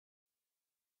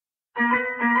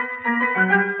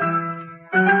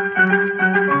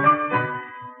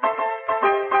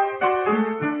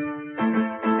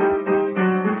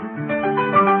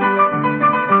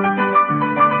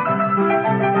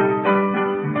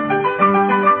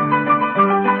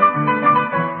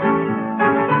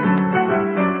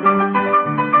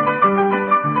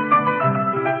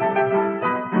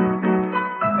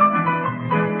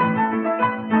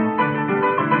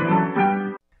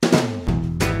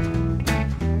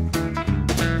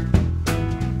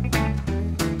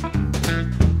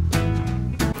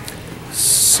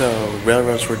So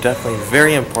railroads were definitely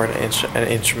very important and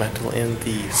instrumental in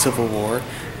the Civil War,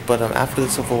 but after the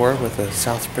Civil War, with the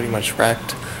South pretty much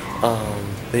wrecked,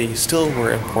 they still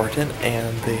were important,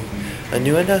 and a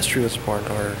new industry was born,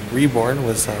 or reborn,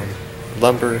 was the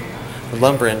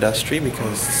lumber industry,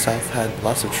 because the South had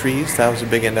lots of trees. That was a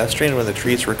big industry, and when the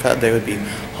trees were cut, they would be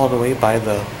hauled away by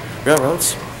the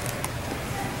railroads.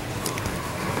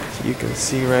 So you can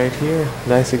see right here,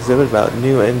 nice exhibit about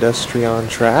new industry on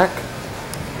track.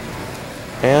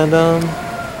 And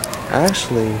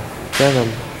actually,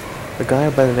 then a guy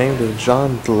by the name of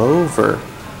John Glover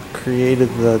created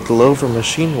the Glover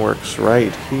Machine Works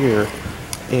right here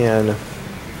in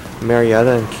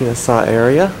Marietta and Kennesaw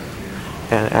area,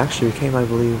 and actually became, I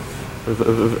believe,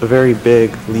 a very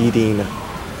big leading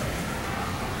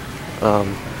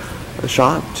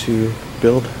shop to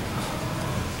build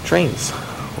trains.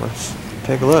 Let's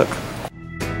take a look.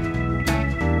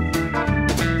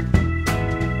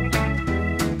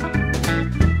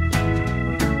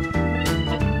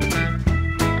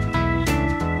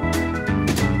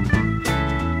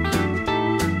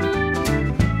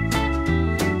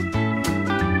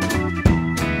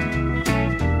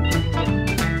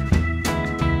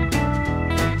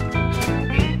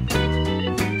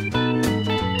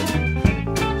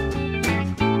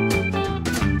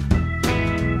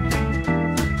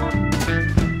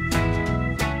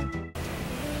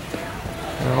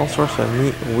 All sorts of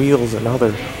neat wheels and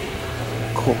other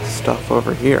cool stuff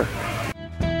over here.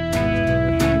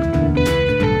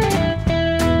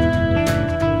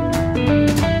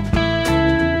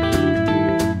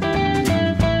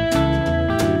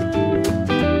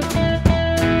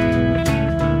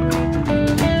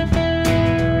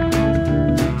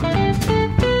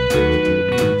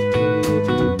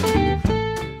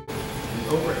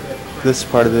 This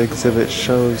part of the exhibit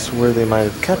shows where they might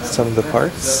have kept some of the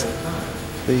parts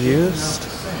they used.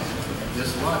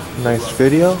 Nice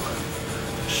video.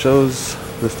 Shows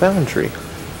the foundry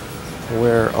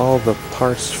where all the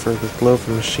parts for the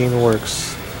Glover Machine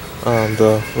Works,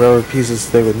 the railroad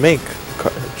pieces they would make,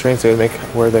 trains they would make,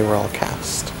 where they were all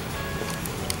cast.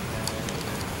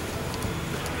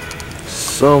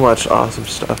 So much awesome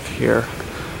stuff here.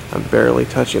 I'm barely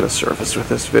touching the surface with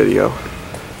this video.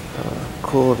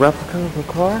 Cool replica of a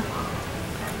car.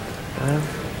 And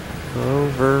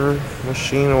Glover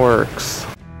Machine Works.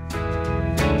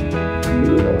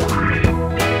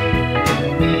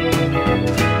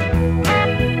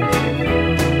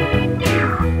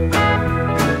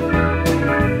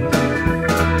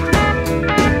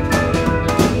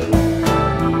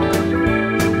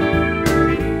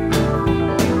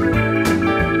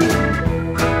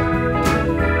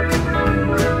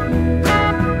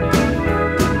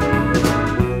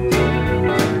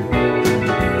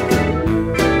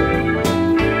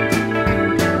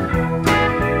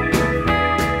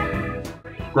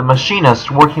 The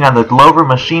machinists working on the Glover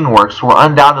Machine Works were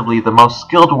undoubtedly the most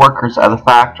skilled workers at the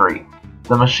factory.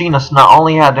 The machinists not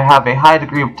only had to have a high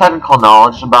degree of technical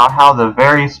knowledge about how the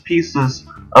various pieces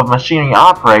of machinery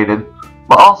operated,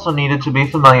 but also needed to be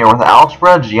familiar with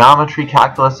algebra, geometry,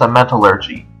 calculus, and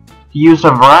metallurgy. He used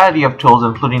a variety of tools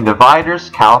including dividers,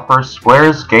 calipers,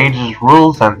 squares, gauges,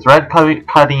 rules, and thread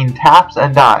cutting taps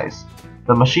and dies.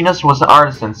 The machinist was an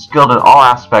artisan skilled in all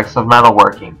aspects of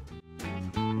metalworking.